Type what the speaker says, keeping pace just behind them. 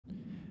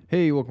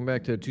Hey, welcome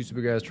back to Two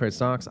Super Guys Trade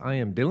Stocks. I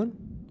am Dylan.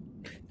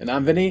 And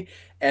I'm Vinny.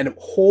 And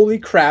holy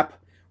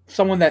crap,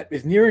 someone that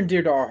is near and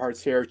dear to our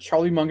hearts here,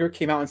 Charlie Munger,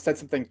 came out and said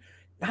something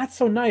not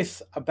so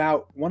nice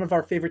about one of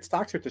our favorite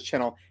stocks here at this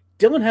channel.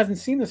 Dylan hasn't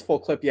seen this full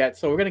clip yet,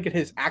 so we're going to get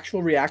his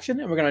actual reaction,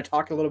 and we're going to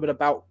talk a little bit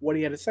about what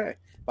he had to say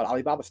about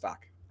Alibaba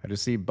stock. I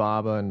just see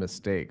Baba and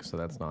mistake, so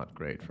that's not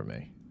great for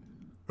me.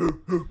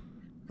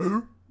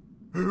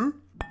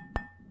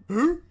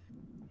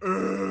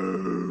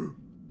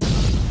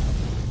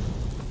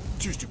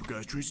 Two Super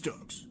Guys Trade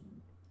Stocks.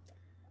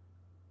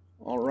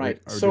 All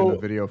right. Are we doing the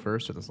video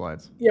first or the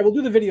slides? Yeah, we'll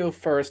do the video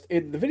first. The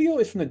video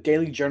is from the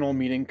Daily Journal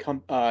meeting,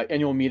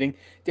 annual meeting.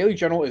 Daily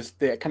Journal is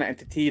the kind of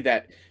entity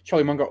that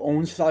Charlie Munger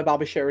owns his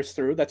Alibaba shares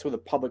through. That's where the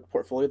public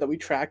portfolio that we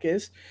track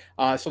is.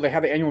 So they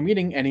have the annual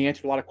meeting, and he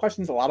answered a lot of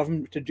questions, a lot of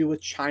them to do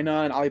with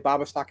China and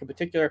Alibaba stock in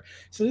particular.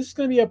 So this is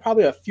going to be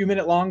probably a few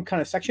minute long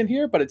kind of section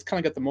here, but it's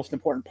kind of got the most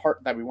important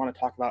part that we want to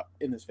talk about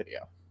in this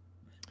video.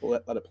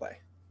 We'll let it play.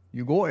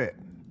 You go it.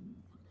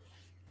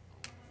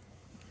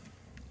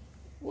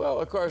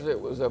 Well, of course,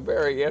 it was a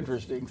very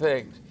interesting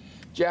thing.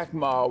 Jack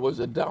Ma was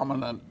a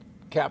dominant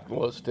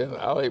capitalist in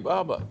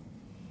Alibaba.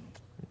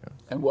 Yeah.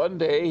 And one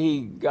day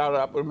he got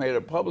up and made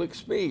a public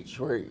speech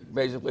where he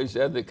basically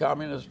said the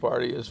Communist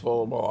Party is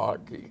full of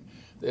malarkey.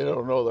 They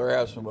don't know their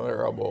ass from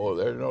their elbow.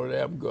 They're no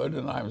damn good,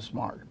 and I'm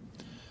smart.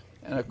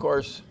 And of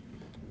course,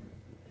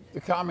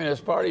 the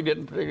Communist Party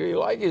didn't particularly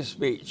like his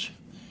speech.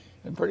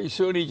 And pretty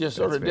soon he just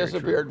sort of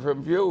disappeared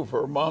from view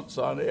for months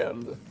on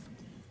end.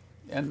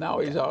 And now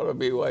he's out of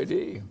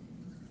BYD.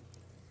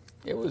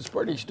 It was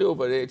pretty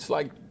stupid. It's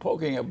like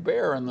poking a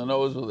bear in the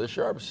nose with a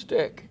sharp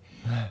stick.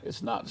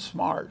 It's not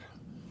smart.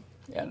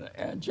 And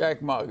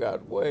Jack Ma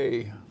got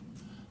way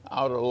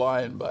out of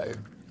line by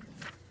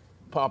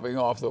popping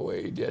off the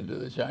way he did to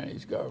the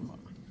Chinese government.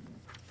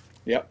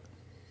 Yep.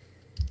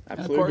 Absolutely. And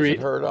of course agreed.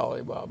 It hurt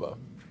Alibaba.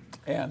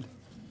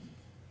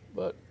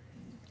 But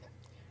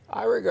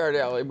I regard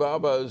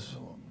Alibaba as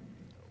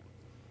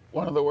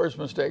one of the worst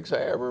mistakes I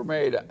ever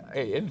made.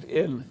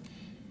 In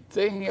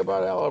thinking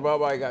about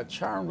Alibaba, I got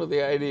charmed with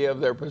the idea of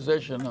their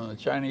position on the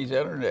Chinese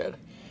internet.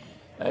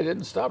 And I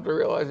didn't stop to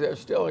realize they're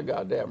still a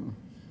goddamn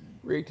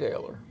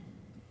retailer.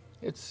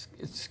 It's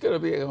going to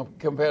be a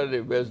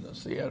competitive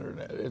business, the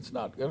internet. It's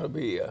not going to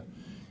be a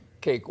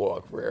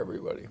cakewalk for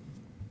everybody.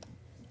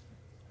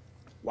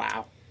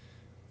 Wow.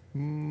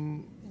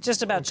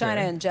 Just about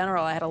China in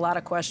general, I had a lot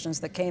of questions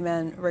that came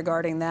in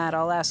regarding that.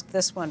 I'll ask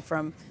this one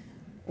from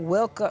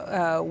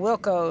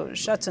Wilco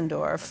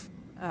Schutzendorf.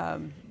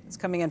 It's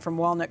coming in from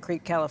Walnut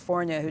Creek,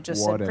 California, who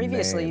just said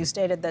previously you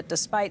stated that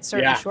despite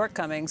certain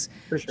shortcomings,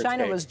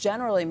 China was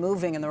generally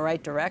moving in the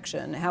right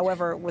direction.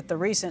 However, with the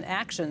recent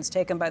actions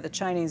taken by the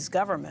Chinese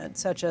government,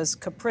 such as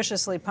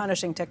capriciously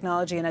punishing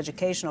technology and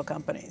educational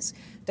companies,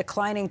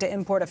 declining to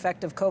import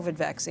effective COVID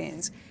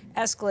vaccines,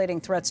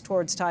 escalating threats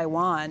towards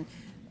Taiwan,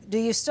 do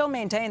you still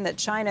maintain that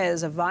China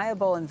is a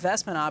viable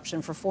investment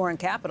option for foreign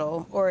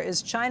capital, or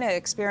is China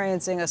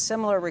experiencing a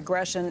similar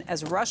regression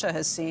as Russia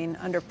has seen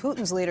under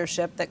Putin's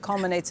leadership that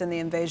culminates in the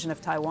invasion of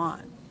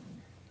Taiwan?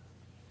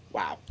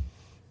 Wow.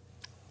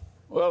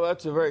 Well,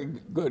 that's a very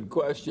good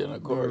question,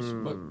 of course,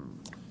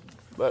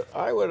 but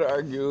I would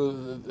argue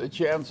that the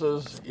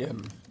chances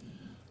in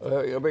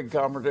a big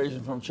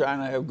confrontation from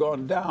China have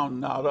gone down,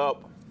 not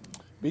up,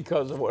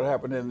 because of what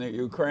happened in the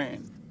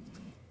Ukraine.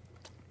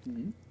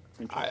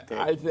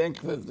 I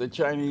think that the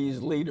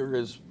Chinese leader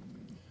is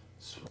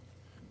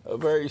a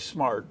very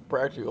smart,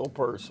 practical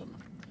person.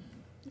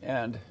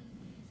 And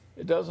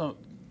it doesn't,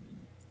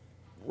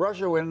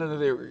 Russia went into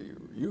the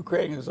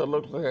Ukraine because it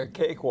looked like a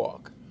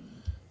cakewalk.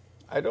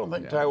 I don't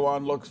think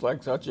Taiwan looks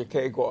like such a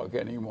cakewalk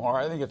anymore.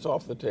 I think it's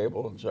off the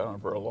table in China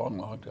for a long,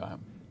 long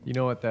time. You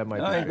know what, that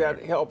might be. I think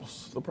that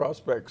helps the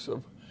prospects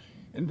of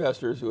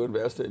investors who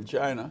invest in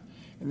China.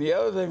 And the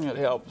other thing that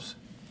helps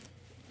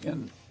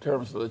in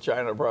terms of the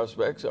China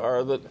prospects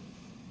are that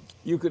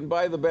you can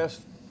buy better,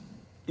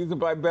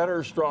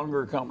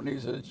 stronger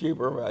companies at a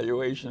cheaper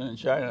valuation in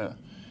China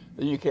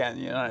than you can in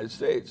the United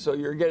States. So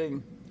you're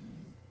getting,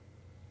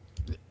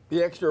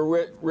 the extra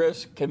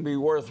risk can be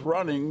worth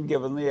running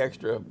given the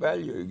extra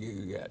value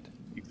you get.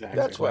 Exactly.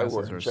 That's why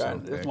we're in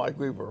China. It's like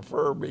we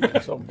prefer being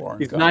in some foreign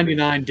country. He's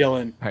 99,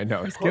 Dylan. I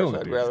know, it's killing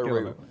it. I'd rather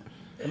be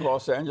in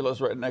Los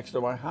Angeles right next to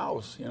my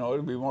house. You know,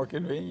 it'd be more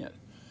convenient.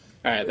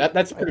 All right,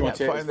 that's pretty much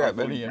it. I can't find that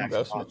many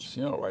investments,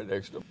 you know, right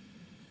next to them.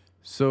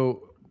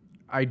 So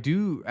I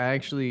do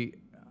agree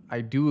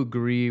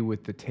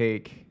with the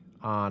take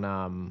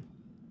on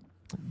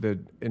the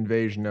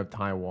invasion of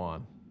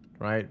Taiwan,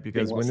 right?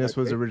 Because when this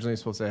was originally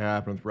supposed to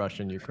happen with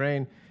Russia and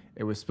Ukraine,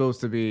 it was supposed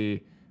to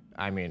be,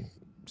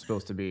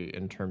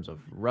 in terms of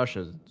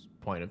Russia's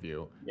point of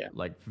view,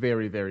 like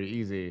very, very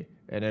easy.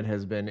 And it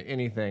has been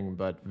anything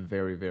but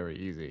very, very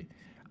easy.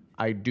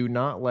 I do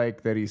not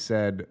like that he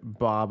said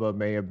Baba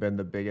may have been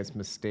the biggest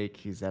mistake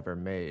he's ever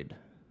made.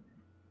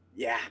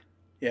 Yeah.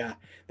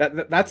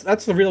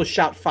 That's the real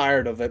shot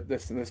fired of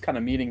this kind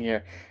of meeting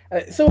here.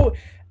 So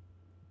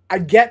I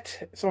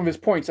get some of his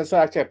points. That's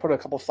actually I put a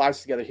couple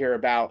slides together here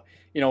about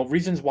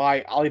reasons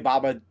why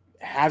Alibaba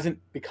hasn't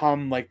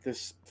become like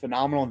this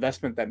phenomenal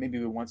investment that maybe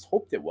we once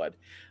hoped it would.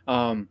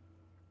 And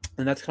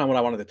that's kind of what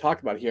I wanted to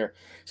talk about here.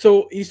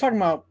 So he's talking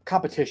about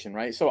competition,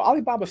 right? So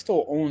Alibaba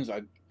still owns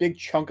a big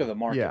chunk of the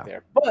market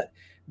there, but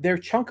their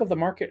chunk of the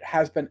market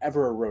has been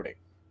ever eroding.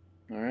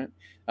 All right.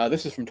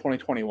 This is from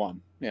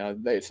 2021.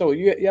 So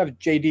you have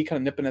JD kind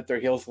of nipping at their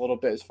heels a little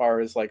bit as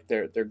far as like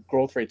their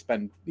growth rate's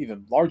been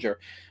even larger,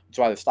 which is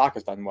why the stock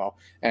has done well,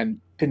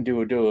 and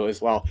Pinduoduo as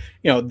well.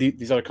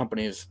 These other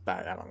companies,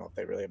 I don't know if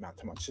they really amount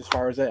to much as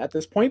far as at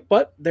this point,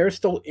 but they're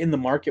still in the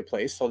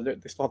marketplace, so they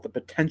still have the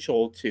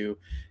potential to,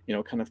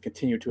 kind of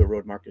continue to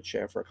erode market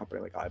share for a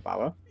company like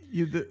Alibaba.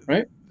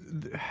 Right?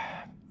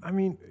 I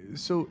mean,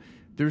 so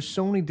there's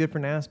so many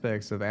different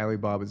aspects of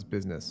Alibaba's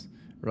business.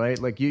 Right,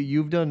 like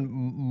you've done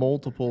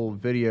multiple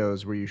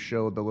videos where you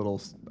showed the little,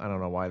 I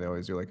don't know why they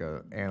always do like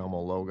a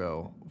animal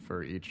logo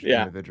for each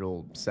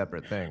individual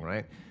separate thing,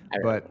 right?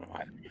 But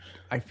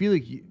I feel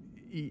like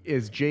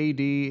is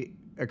JD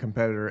a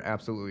competitor?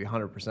 Absolutely,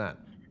 100%,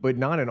 but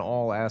not in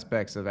all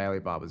aspects of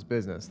Alibaba's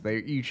business. They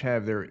each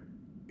have their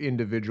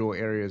individual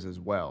areas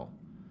as well.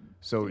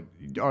 So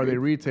are they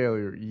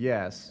retailer?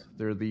 Yes,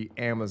 they're the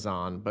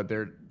Amazon, but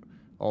they're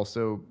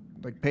also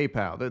like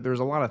PayPal.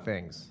 There's a lot of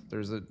things.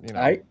 There's a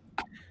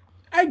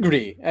I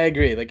agree.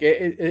 Like,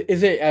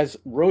 is it as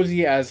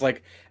rosy as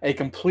like a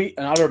complete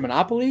and utter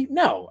monopoly?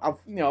 No,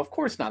 of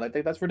course not. I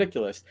think that's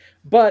ridiculous.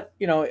 But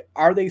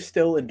are they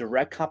still in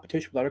direct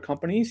competition with other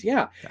companies?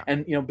 Yeah.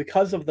 And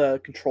because of the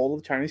control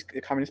of the Chinese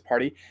Communist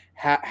Party,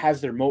 has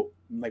their moat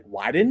like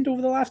widened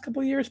over the last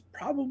couple of years?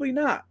 Probably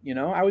not.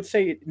 I would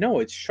say no.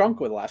 It's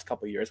shrunk over the last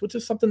couple of years, which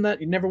is something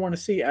that you never want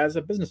to see as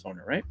a business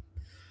owner, right?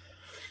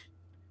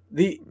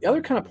 The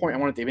other kind of point I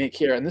wanted to make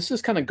here, and this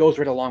just kind of goes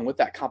right along with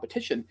that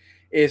competition,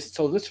 is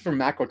so this is from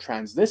macro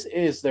trends. This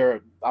is I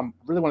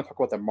really want to talk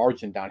about the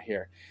margin down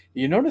here.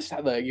 You notice how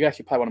you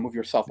actually probably want to move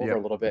yourself over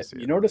a little bit.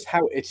 You notice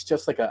how it's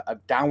just like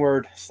a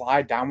downward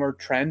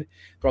trend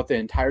throughout the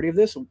entirety of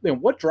this.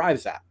 What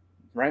drives that,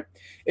 right?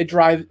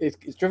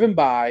 It's driven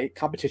by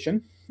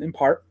competition in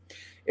part.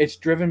 It's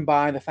driven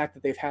by the fact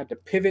that they've had to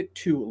pivot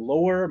to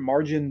lower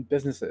margin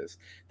businesses.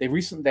 They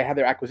had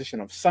their acquisition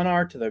of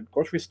Sunar to the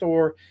grocery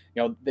store.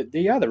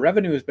 The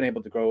revenue has been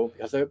able to grow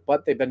because of it,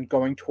 but they've been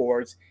going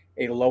towards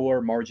a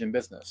lower margin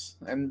business.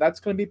 And that's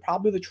going to be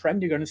probably the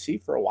trend you're going to see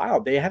for a while.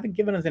 They haven't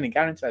given us any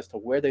guidance as to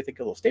where they think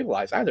it will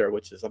stabilize either,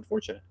 which is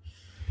unfortunate.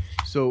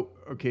 So,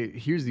 okay,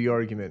 here's the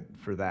argument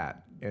for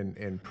that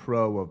and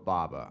pro of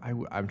Baba.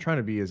 I'm trying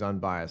to be as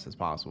unbiased as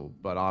possible,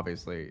 but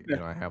obviously,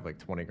 I have like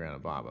 20 grand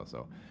of Baba.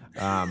 So,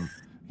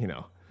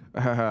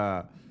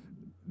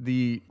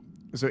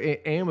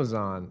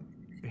 Amazon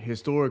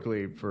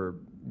historically for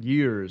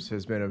years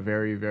has been a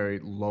very, very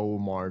low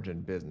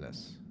margin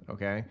business.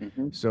 Okay.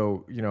 Mm-hmm.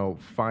 So,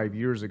 5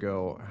 years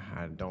ago,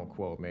 don't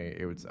quote me,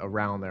 it was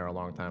around there a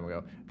long time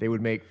ago, they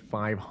would make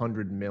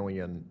 500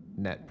 million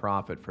net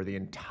profit for the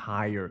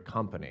entire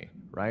company,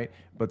 right?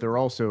 But they're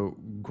also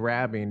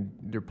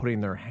they're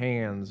putting their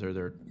hands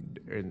or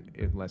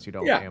unless you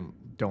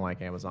don't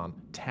like Amazon,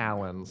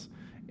 talons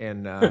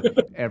in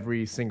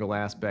every single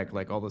aspect.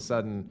 Like all of a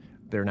sudden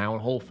they're now in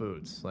Whole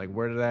Foods. Like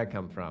where did that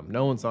come from?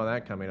 No one saw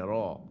that coming at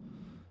all.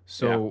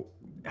 So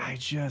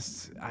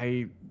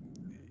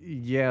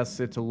yes,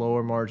 it's a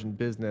lower margin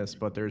business,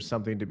 but there's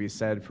something to be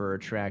said for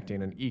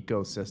attracting an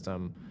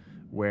ecosystem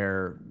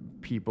where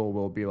people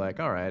will be like,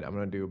 all right, I'm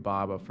going to do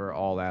Baba for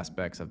all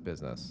aspects of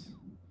business.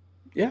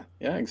 Yeah,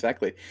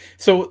 exactly.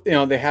 So,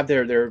 they have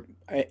their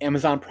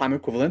Amazon Prime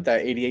equivalent,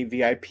 that 88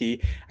 VIP.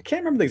 I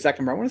can't remember the exact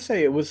number. I want to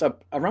say it was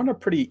around a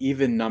pretty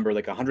even number,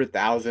 like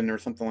 100,000 or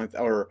something like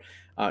that, or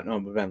no,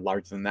 it would have been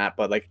larger than that,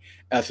 but like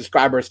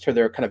subscribers to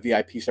their kind of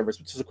VIP service,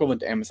 which is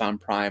equivalent to Amazon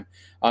Prime.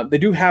 They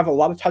do have a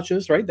lot of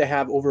touches, right? They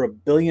have over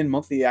 1 billion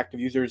monthly active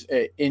users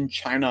in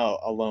China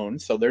alone.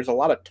 So there's a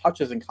lot of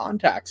touches and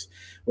contacts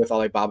with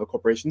Alibaba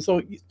Corporation.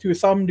 So to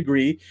some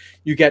degree,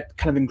 you get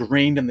kind of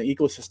ingrained in the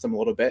ecosystem a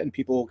little bit, and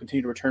people will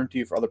continue to return to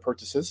you for other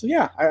purchases. So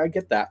yeah, I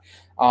get that.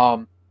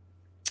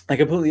 I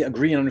completely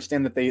agree and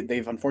understand that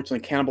they've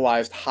unfortunately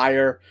cannibalized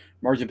higher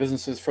margin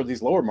businesses for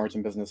these lower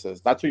margin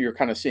businesses. That's what you're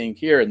kind of seeing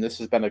here, and this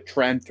has been a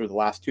trend through the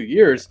last 2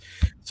 years.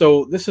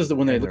 So this is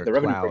when they look at the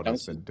revenue breakdown.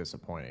 It's been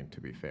disappointing, to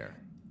be fair.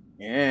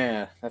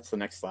 Yeah, that's the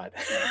next slide.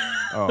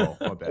 Oh,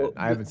 my bad.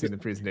 I haven't seen the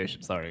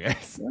presentation. Sorry,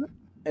 guys.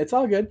 It's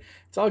all good.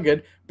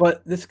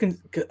 But this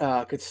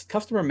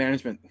customer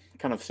management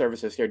kind of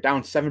services here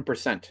down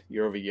 7%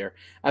 year over year,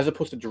 as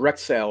opposed to direct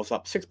sales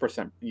up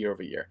 6% year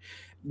over year.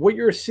 What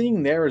you're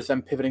seeing there is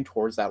them pivoting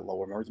towards that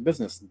lower margin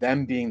business,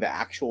 them being the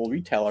actual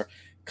retailer.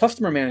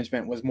 Customer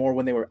management was more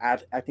when they were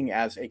acting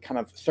as a kind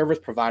of service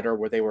provider,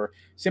 where they were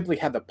simply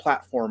had the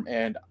platform,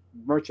 and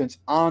merchants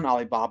on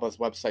Alibaba's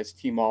websites,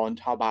 Tmall and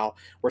Taobao,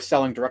 were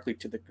selling directly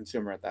to the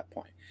consumer at that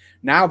point.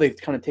 Now they've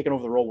kind of taken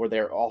over the role where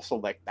they're also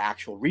like the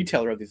actual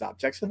retailer of these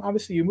objects. And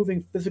obviously, you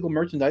moving physical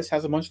merchandise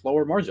has a much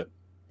lower margin.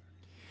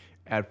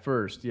 At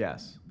first,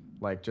 yes.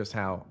 like just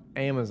how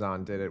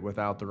Amazon did it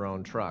without their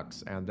own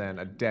trucks, and then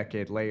a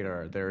decade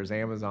later, there's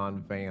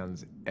Amazon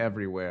vans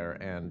everywhere.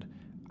 And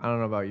I don't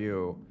know about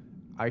you,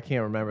 I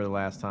can't remember the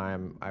last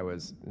time I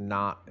was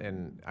not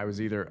in. I was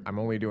either I'm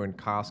only doing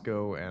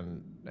Costco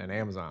and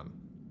Amazon.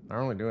 I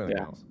don't really do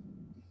anything else.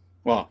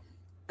 Well,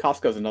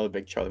 Costco's another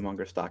big Charlie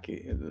Munger stock.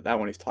 That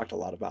one he's talked a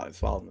lot about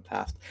as well in the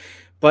past.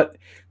 But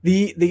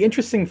the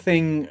interesting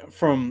thing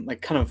from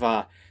like kind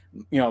of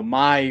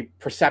my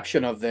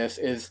perception of this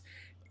is,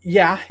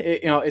 yeah,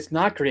 it's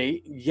not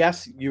great.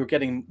 Yes, you're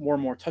getting more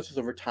and more touches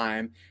over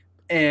time,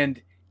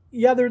 and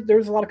yeah,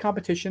 there's a lot of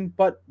competition.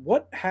 But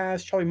what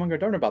has Charlie Munger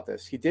done about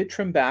this? He did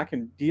trim back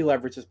and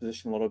deleverage his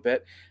position a little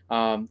bit.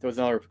 There was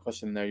another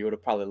question there you would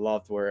have probably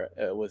loved, where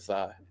it was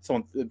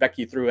someone,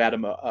 Becky, threw at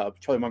him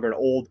Charlie Munger an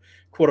old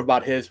quote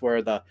about his,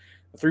 where the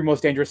three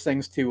most dangerous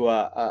things to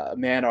a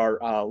man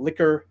are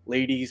liquor,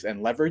 ladies,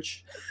 and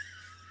leverage.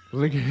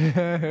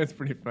 It's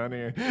pretty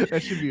funny.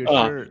 That should be a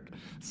shirt.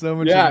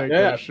 Someone should make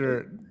that a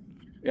shirt.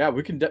 Yeah,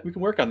 we can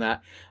work on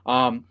that.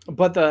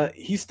 But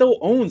he still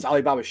owns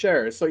Alibaba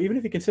shares, so even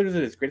if he considers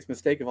it his greatest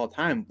mistake of all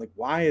time, like,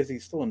 why is he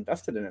still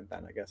invested in it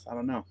then? I guess I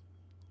don't know.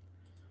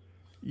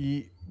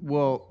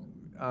 Well,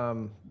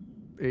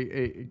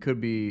 it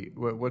could be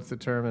what's the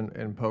term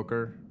in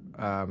poker?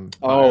 A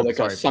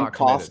sunk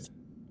cost.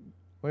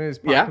 When he's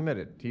pot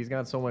committed, he's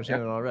got so much in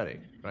it already,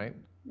 right?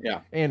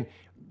 Yeah, and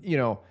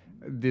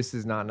this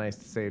is not nice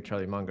to say of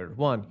Charlie Munger.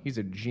 One, he's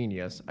a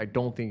genius. I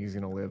don't think he's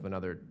going to live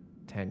another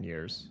 10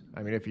 years.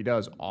 I mean, if he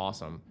does,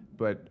 awesome.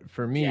 But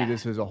for me,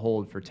 this is a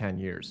hold for 10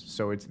 years.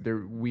 So it's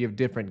there. We have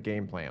different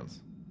game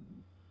plans.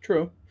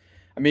 True.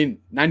 I mean,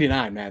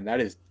 99, man, that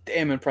is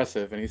damn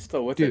impressive, and he's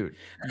still with it. Dude,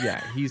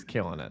 yeah, he's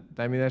killing it.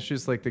 I mean, that's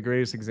just like the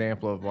greatest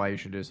example of why you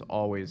should just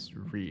always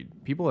read.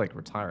 People like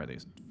retire, they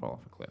just fall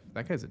off a cliff.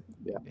 That guy's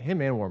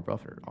him and Warren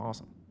Buffett are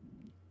awesome.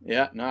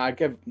 Yeah, no, I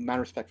give mad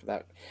respect for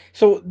that.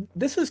 So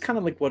this is kind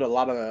of like what a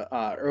lot of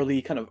the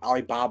early kind of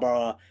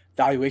Alibaba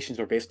valuations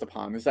were based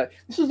upon, is that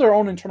this is their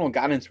own internal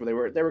guidance,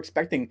 where they were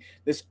expecting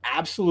this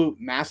absolute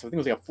massive, I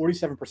think it was like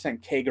a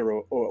 47%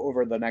 CAGR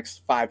over the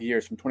next 5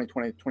 years from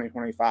 2020 to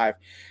 2025.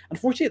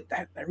 Unfortunately,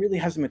 that really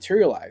hasn't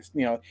materialized.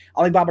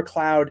 Alibaba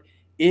Cloud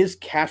is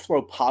cash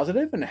flow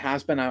positive, and it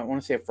has been, I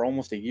want to say, for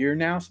almost a year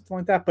now, something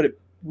like that, but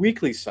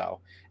weekly so.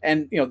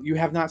 And you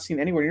have not seen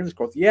anywhere near this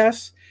growth.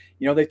 Yes,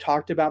 they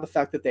talked about the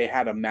fact that they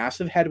had a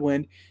massive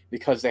headwind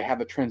because they had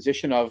the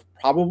transition of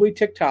probably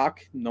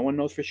TikTok, no one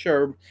knows for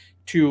sure,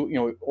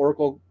 to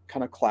Oracle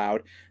kind of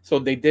cloud. So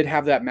they did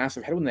have that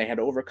massive headwind they had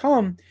to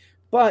overcome.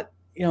 But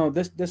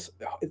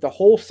the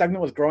whole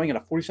segment was growing at a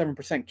 47%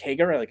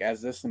 CAGR, like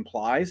as this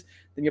implies,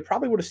 then you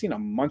probably would have seen a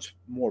much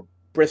more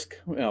brisk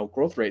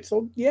growth rate.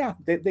 So yeah,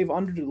 they've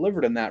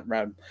underdelivered in that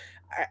round.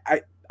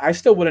 I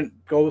still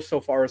wouldn't go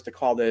so far as to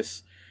call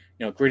this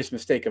greatest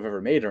mistake I've ever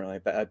made, or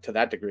like that, to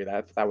that degree.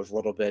 That was a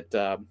little bit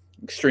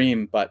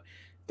extreme, but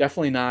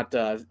definitely not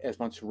as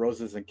much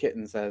roses and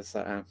kittens as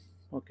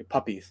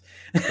puppies.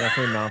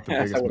 Definitely not the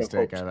biggest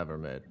mistake I've ever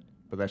made,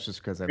 but that's just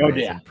because I've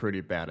made some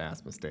pretty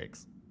badass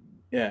mistakes.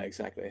 Yeah,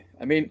 exactly.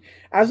 I mean,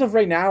 as of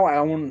right now, I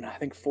own, I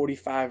think,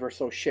 45 or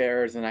so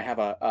shares, and I have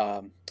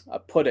a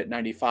put at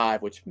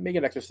 95, which may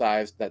get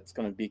exercised. That's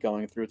going to be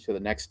going through to the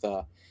next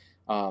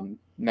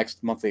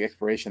monthly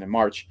expiration in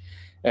March,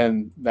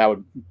 and that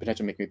would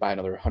potentially make me buy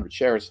another 100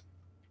 shares.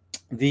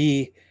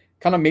 The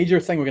kind of major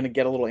thing we're going to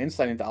get a little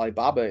insight into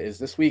Alibaba is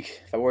this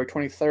week, February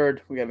 23rd.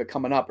 We have it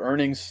coming up.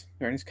 Earnings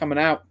coming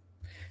out,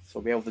 so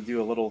we'll be able to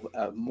do a little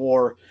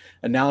more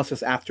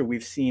analysis after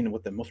we've seen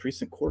what the most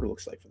recent quarter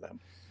looks like for them.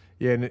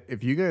 Yeah, and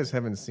if you guys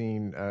haven't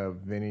seen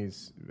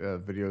Vinny's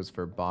videos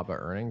for Baba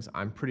earnings,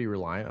 I'm pretty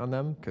reliant on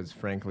them because,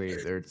 frankly,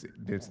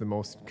 it's the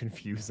most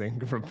confusing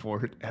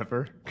report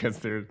ever because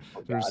there's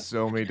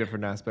so many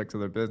different aspects of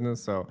their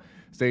business. So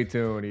stay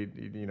tuned.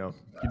 You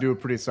do a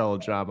pretty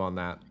solid job on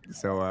that.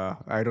 So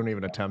I don't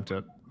even attempt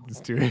it.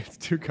 It's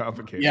too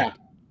complicated. Yeah.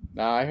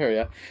 No, I hear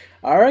you.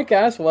 All right,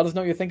 guys. Well, let us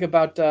know what you think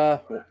about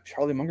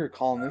Charlie Munger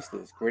calling this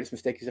the greatest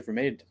mistake he's ever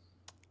made.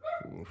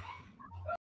 Oof.